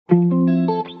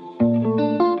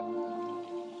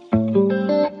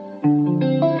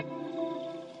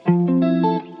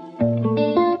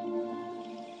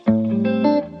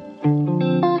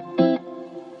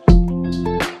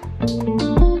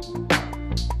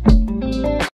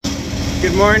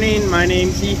Good morning, my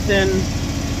name's Ethan.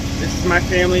 This is my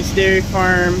family's dairy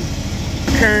farm.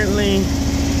 Currently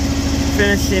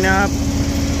finishing up,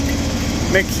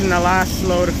 mixing the last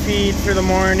load of feed for the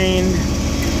morning.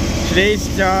 Today's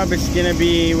job is gonna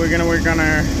be, we're gonna work on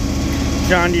our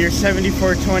John Deere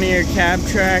 7420 or cab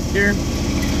tractor.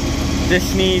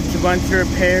 This needs a bunch of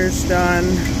repairs done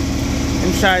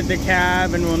inside the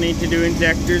cab, and we'll need to do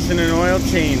injectors and an oil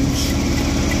change.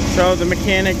 So the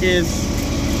mechanic is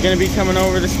gonna be coming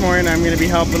over this morning. I'm gonna be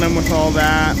helping him with all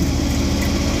that.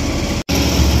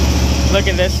 Look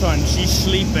at this one, she's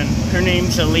sleeping. Her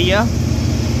name's Aaliyah.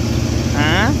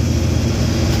 Huh?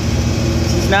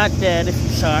 She's not dead if you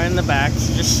saw her in the back,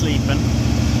 she's just sleeping.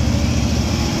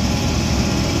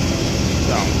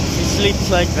 So, she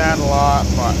sleeps like that a lot,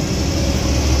 but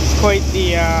it's quite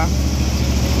the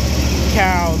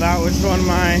cow. That was one of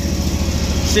my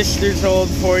sister's old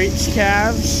 4-H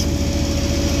calves.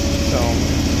 So,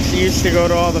 she used to go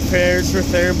to all the fairs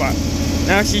with her, but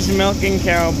now she's a milking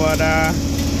cow, but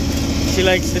she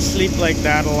likes to sleep like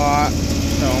that a lot.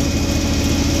 So,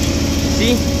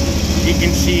 see? You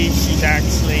can see she's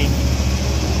actually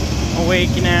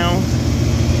awake now.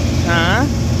 Huh?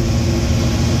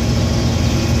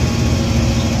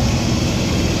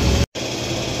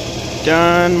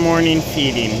 Done morning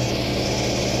feeding.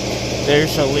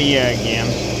 There's Aaliyah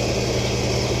again.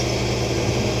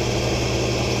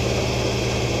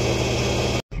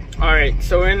 Alright,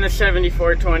 so we're in the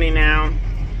 7420 now.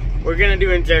 We're gonna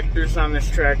do injectors on this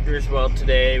tractor as well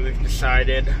today, we've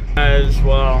decided. As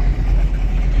well,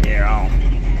 here,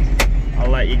 I'll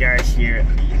let you guys hear it.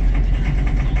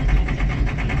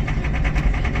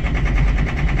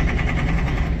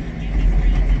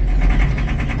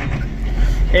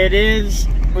 It is,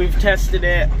 we've tested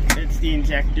it, it's the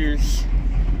injectors.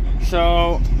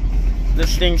 So,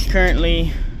 this thing's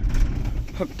currently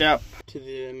hooked up to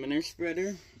the manure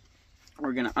spreader.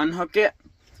 We're gonna unhook it,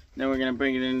 then we're gonna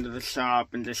bring it into the shop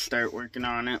and just start working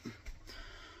on it.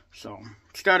 So,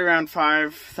 it's got around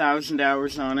 5,000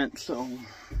 hours on it, so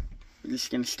we're just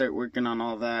gonna start working on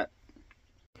all that.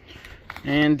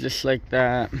 And just like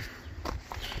that,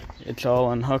 it's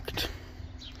all unhooked.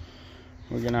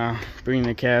 We're gonna bring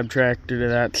the cab tractor to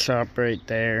that shop right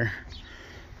there,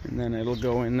 and then it'll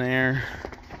go in there,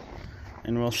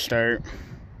 and we'll start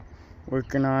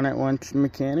working on it once the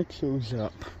mechanic shows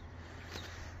up.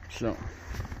 So,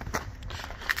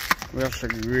 we also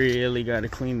really got to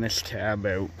clean this cab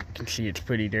out. You can see it's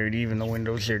pretty dirty, even the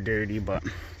windows are dirty, but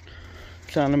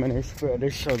it's on the manure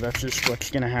spreader, so that's just what's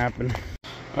gonna happen.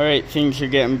 Alright, things are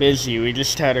getting busy. We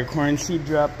just had our corn seed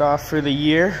dropped off for the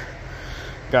year.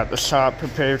 Got the shop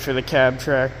prepared for the cab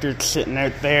tractor. It's sitting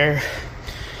out there.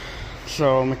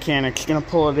 So mechanic's gonna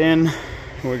pull it in.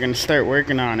 We're gonna start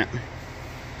working on it.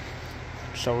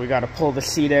 So we gotta pull the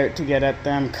seat out to get at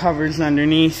them covers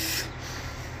underneath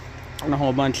and a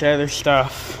whole bunch of other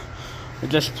stuff. We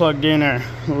just plugged in our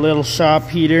little shop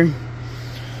heater.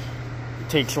 It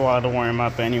takes a while to warm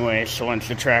up anyway, so once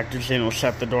the tractor's in, we'll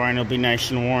shut the door and it'll be nice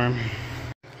and warm.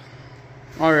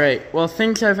 Alright, well,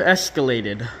 things have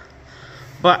escalated.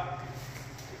 But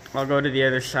I'll go to the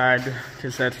other side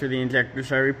because that's where the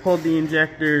injectors are. We pulled the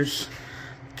injectors,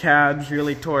 cabs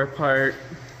really tore apart.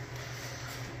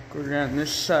 Go around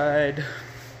this side.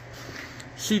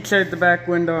 Seats out the back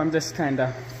window. I'm just kind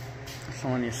of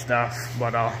showing you stuff,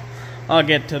 but I'll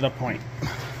get to the point.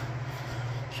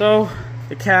 So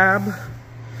the cab,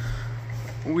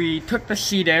 we took the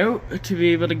seat out to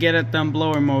be able to get at them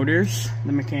blower motors.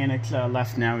 The mechanic's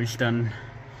left now. He's done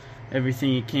everything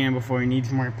he can before he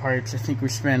needs more parts. I think we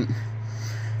spent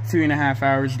 3.5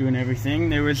 hours doing everything.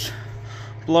 There was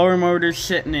blower motors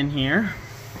sitting in here,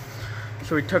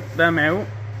 so we took them out.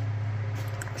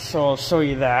 So I'll show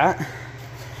you that.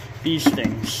 These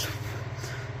things,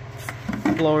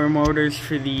 blower motors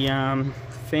for the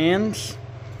fans.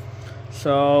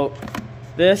 So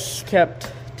this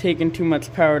kept taking too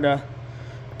much power to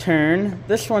turn.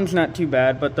 This one's not too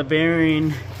bad, but the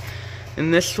bearing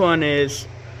in this one is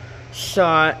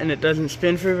shot and it doesn't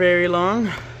spin for very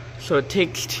long, so it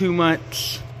takes too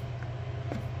much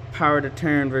power to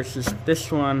turn, versus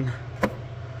this one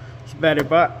is better.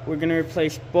 But we're gonna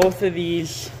replace both of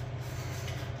these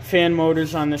fan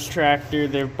motors on this tractor.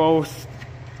 They're both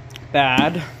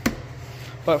bad,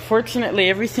 but fortunately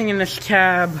everything in this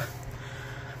cab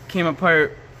came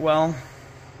apart well,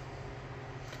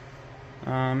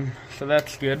 so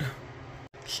that's good.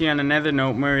 See, on another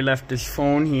note, Murray left his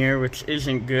phone here, which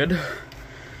isn't good.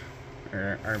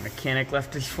 Our mechanic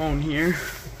left his phone here,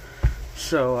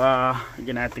 so I'm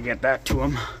gonna have to get that to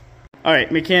him.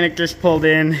 Alright, mechanic just pulled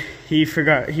in. He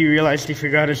realized he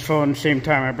forgot his phone the same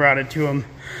time I brought it to him.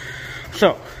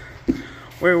 So,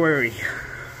 where were we?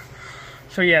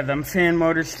 So yeah, them fan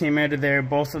motors came out of there.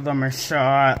 Both of them are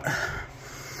shot.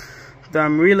 The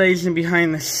relays in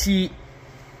behind the seat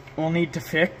will need to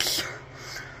fix.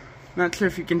 Not sure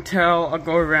if you can tell. I'll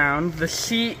go around. The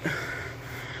seat,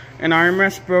 an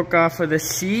armrest broke off of the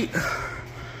seat.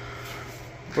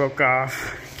 Broke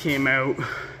off, came out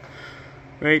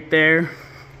right there.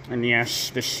 And yes,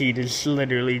 the seat is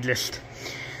literally just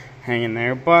hanging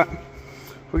there. But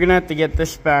we're gonna have to get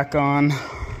this back on.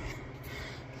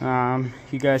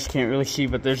 You guys can't really see,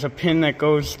 but there's a pin that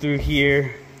goes through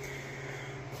here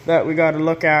that we gotta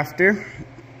look after.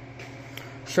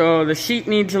 So the seat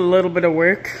needs a little bit of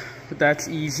work, but that's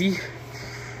easy.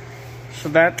 So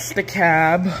that's the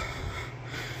cab.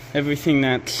 Everything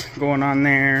that's going on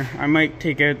there. I might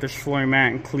take out this floor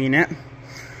mat and clean it.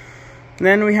 And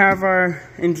then we have our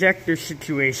injector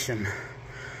situation.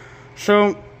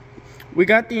 So we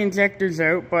got the injectors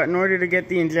out, but in order to get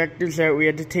the injectors out, we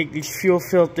had to take these fuel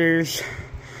filters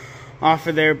off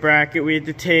of their bracket. We had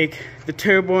to take the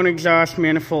turbo and exhaust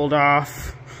manifold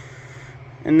off.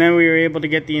 And then we were able to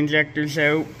get the injectors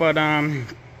out, but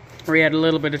we had a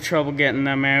little bit of trouble getting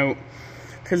them out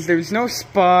because there's no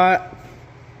spot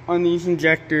on these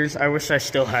injectors. I wish I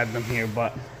still had them here,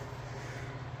 but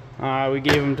we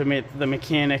gave them to the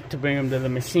mechanic to bring them to the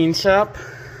machine shop.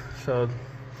 So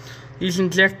these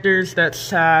injectors that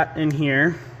sat in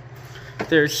here,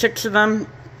 there's 6 of them.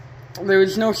 There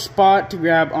was no spot to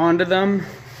grab onto them,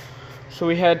 so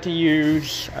we had to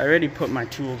use, I already put my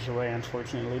tools away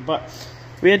unfortunately, but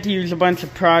we had to use a bunch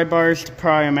of pry bars to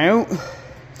pry them out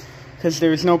because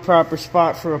there was no proper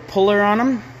spot for a puller on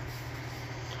them.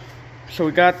 So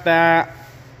we got that,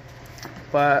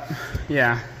 but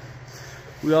yeah,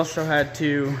 we also had to,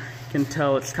 you can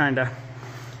tell it's kind of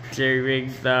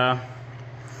jerry-rigged, the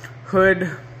hood.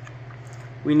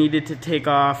 We needed to take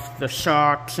off the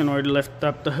shocks in order to lift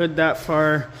up the hood that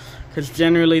far, because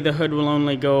generally the hood will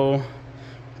only go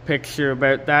picture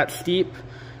about that steep.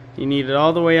 You need it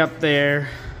all the way up there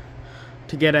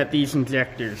to get at these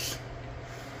injectors.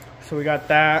 So we got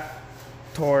that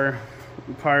tore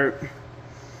apart.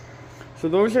 So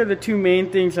those are the 2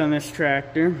 main things on this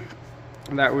tractor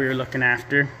that we were looking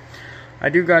after. I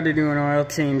do got to do an oil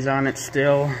change on it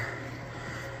still,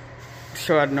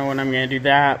 so I don't know when I'm going to do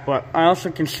that, but I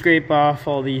also can scrape off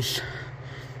all these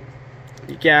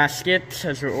gaskets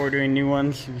as we're ordering new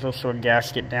ones. There's also a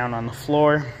gasket down on the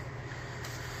floor.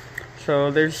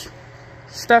 So there's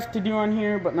stuff to do on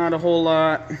here, but not a whole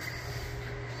lot.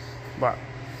 But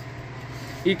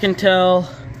you can tell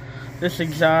this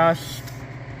exhaust,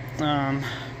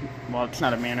 well, it's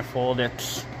not a manifold,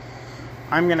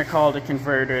 I'm gonna call it a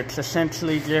converter. It's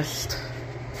essentially just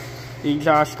the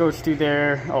exhaust goes through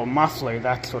there. Oh, muffler,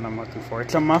 that's what I'm looking for.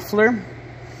 It's a muffler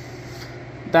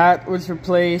that was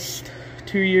replaced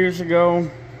 2 years ago. And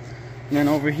then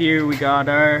over here we got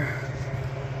our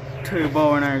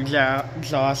turbo and our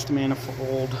exhaust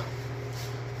manifold.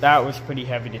 That was pretty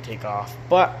heavy to take off,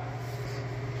 but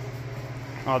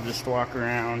I'll just walk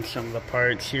around some of the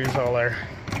parts. Here's all our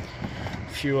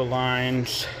fuel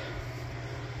lines.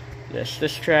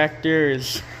 This tractor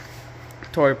is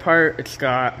tore apart. It's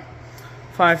got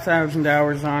 5,000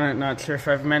 hours on it. Not sure if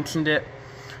I've mentioned it.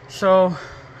 So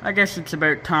I guess it's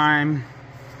about time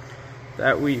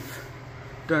that we've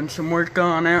done some work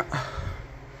on it.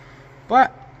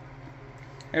 But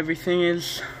everything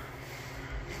is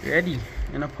ready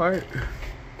and apart.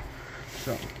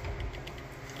 So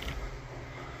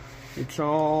it's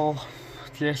all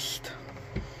just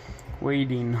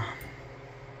waiting.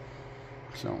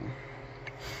 So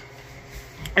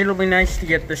it'll be nice to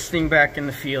get this thing back in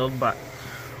the field, but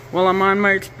while I'm on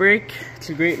March break, it's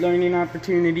a great learning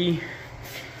opportunity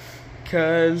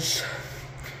because,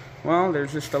 well,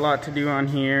 there's just a lot to do on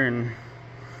here, and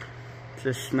it's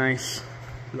just nice.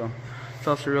 So it's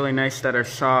also really nice that our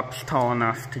shop's tall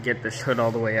enough to get this hood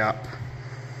all the way up.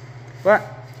 But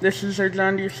this is our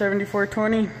John Deere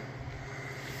 7420,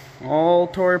 all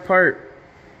tore apart.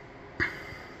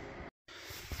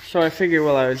 So I figured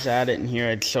while I was at it in here,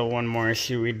 I'd show one more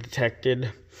issue we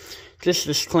detected. Just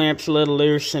this clamp's a little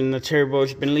loose and the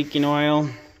turbo's been leaking oil.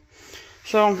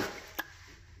 So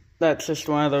that's just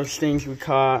one of those things we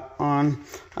caught on.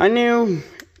 I knew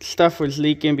stuff was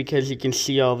leaking because you can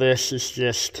see all this is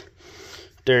just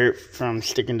dirt from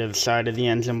sticking to the side of the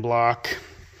engine block.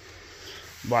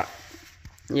 But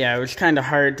yeah, it was kind of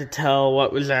hard to tell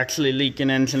what was actually leaking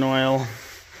engine oil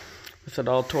with it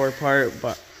all tore apart,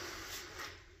 but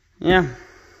yeah,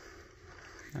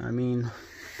 I mean,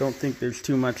 don't think there's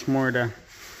too much more to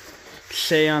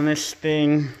say on this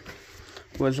thing.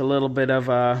 It was a little bit of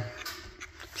a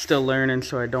still learning,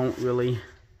 so I don't really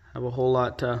have a whole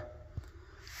lot to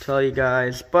tell you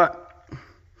guys, but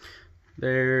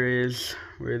there is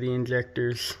where the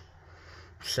injectors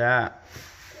sat.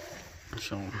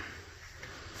 So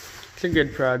it's a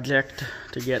good project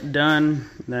to get done.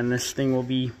 Then this thing will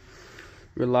be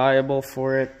reliable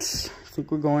for it. I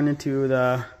think we're going into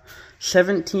the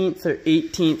 17th or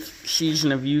 18th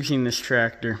season of using this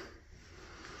tractor.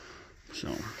 So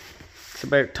it's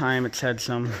about time it's had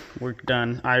some work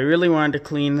done. I really wanted to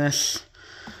clean this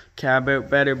cab out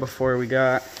better before we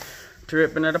got to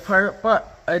ripping it apart,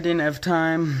 but I didn't have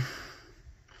time.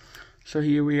 So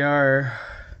here we are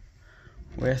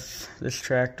with this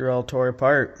tractor all tore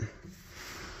apart.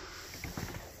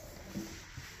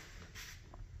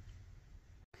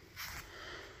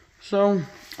 So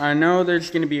I know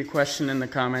there's going to be a question in the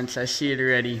comments. I see it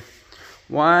already.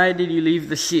 Why did you leave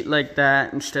the seat like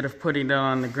that instead of putting it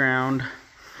on the ground?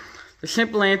 The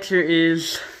simple answer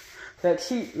is that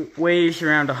seat weighs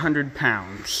around 100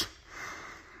 pounds.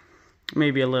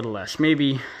 Maybe a little less,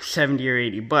 maybe 70 or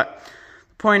 80. But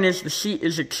the point is, the seat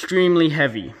is extremely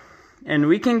heavy. And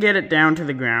we can get it down to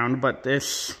the ground, but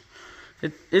it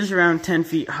is around 10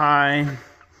 feet high.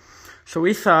 So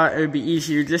we thought it would be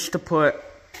easier just to put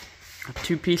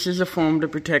 2 pieces of foam to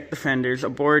protect the fenders, a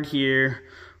board here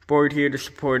to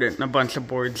support it, and a bunch of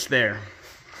boards there.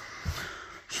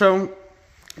 So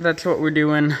that's what we're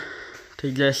doing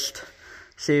to just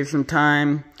save some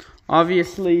time.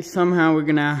 Obviously, somehow we're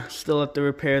gonna still have to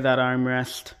repair that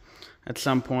armrest at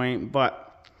some point,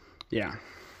 but yeah.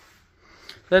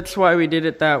 That's why we did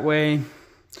it that way.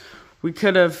 We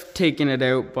could have taken it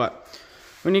out, but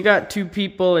when you got 2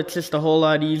 people, it's just a whole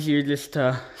lot easier just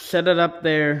to set it up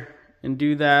there and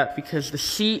do that, because the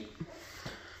seat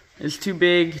is too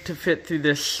big to fit through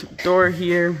this door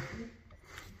here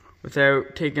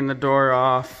without taking the door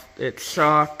off its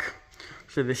shock.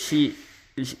 So the seat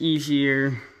is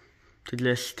easier to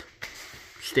just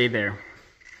stay there.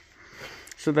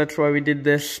 So that's why we did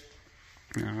this.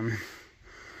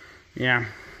 Yeah.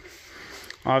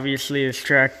 Obviously this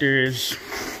tractor is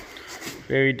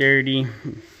very dirty,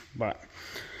 but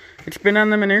it's been on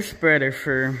the manure spreader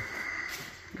for,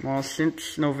 well,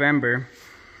 since November.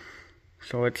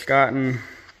 So it's gotten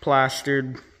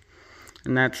plastered,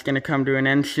 and that's gonna come to an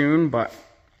end soon, but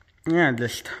yeah,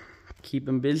 just keep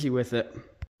them busy with it.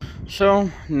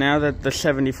 So now that the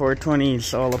 7420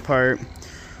 is all apart,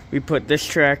 we put this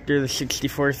tractor, the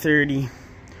 6430,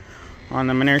 on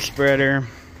the manure spreader.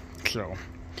 So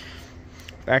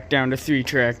back down to 3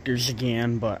 tractors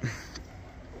again, but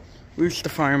we used to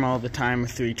farm all the time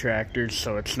with 3 tractors,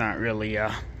 so it's not really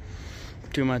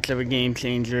too much of a game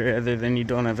changer, other than you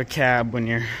don't have a cab when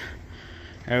you're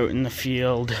out in the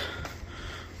field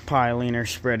piling or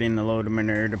spreading the load of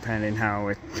manure, depending how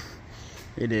it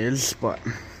is. But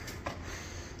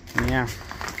yeah,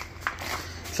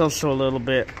 it's also a little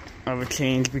bit of a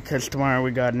change because tomorrow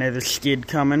we got another skid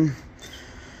coming,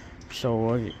 so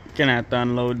we're gonna have to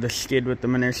unload the skid with the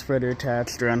manure spreader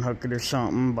attached or unhook it or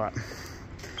something, but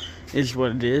it is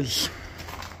what it is.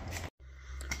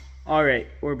 Alright,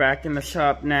 we're back in the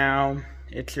shop now.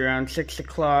 It's around 6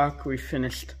 o'clock. We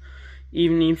finished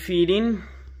evening feeding.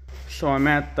 So I'm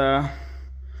at the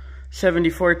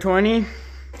 7420.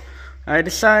 I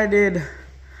decided,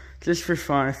 just for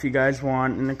fun, if you guys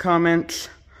want, in the comments,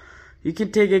 you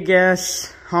can take a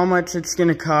guess how much it's going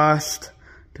to cost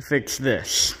to fix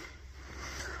this.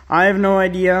 I have no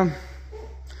idea.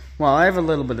 Well, I have a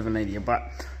little bit of an idea, but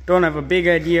don't have a big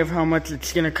idea of how much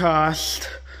it's going to cost.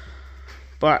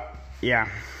 But yeah,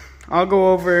 I'll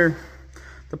go over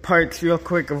the parts real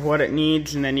quick of what it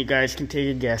needs, and then you guys can take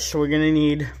a guess. So we're going to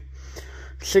need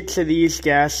 6 of these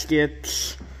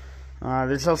gaskets.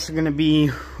 There's also going to be,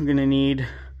 we're going to need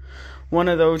 1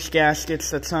 of those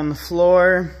gaskets that's on the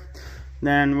floor.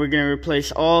 Then we're going to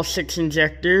replace all 6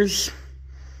 injectors,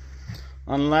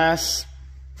 unless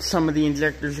some of the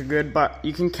injectors are good, but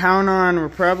you can count on, we're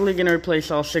probably going to replace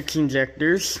all 6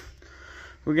 injectors.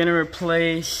 We're going to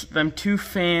replace them 2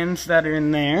 fans that are in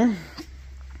there.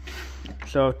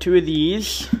 So 2 of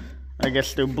these, I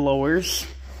guess they're blowers.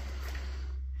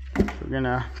 We're going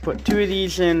to put 2 of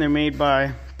these in. They're made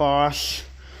by Bosch.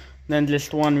 Then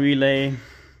just 1 relay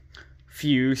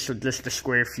fuse, so just a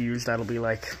square fuse. That'll be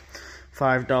like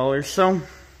 $5. So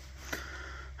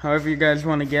however you guys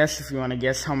want to guess, if you want to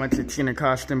guess how much it's going to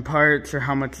cost in parts or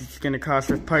how much it's going to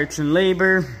cost with parts and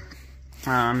labor.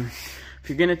 If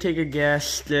you're going to take a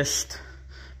guess, just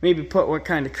maybe put what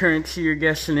kind of currency you're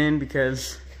guessing in,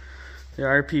 because there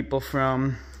are people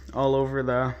from all over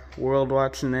the world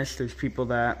watching this. There's people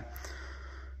that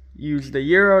use the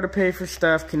euro to pay for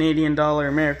stuff, Canadian dollar,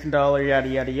 American dollar, yada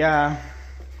yada yada.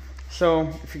 So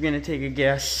if you're gonna take a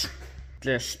guess,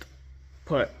 just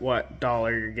put what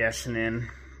dollar you're guessing in.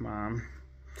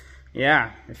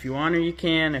 Yeah, if you want to, you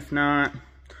can. If not,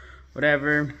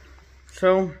 whatever.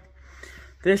 So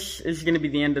this is gonna be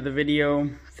the end of the video.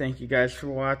 Thank you guys for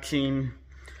watching.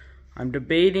 I'm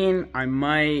debating,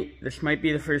 this might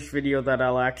be the first video that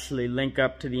I'll actually link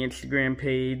up to the Instagram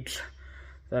page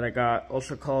that I got,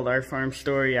 also called Our Farm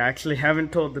Story. I actually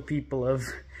haven't told the people of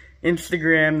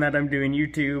Instagram that I'm doing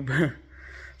YouTube.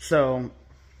 So,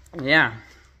 yeah.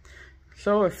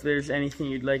 So if there's anything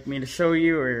you'd like me to show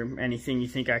you, or anything you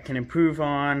think I can improve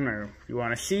on, or you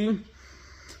want to see,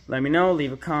 let me know.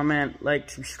 Leave a comment, like,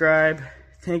 subscribe.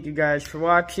 Thank you guys for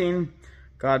watching.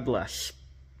 God bless.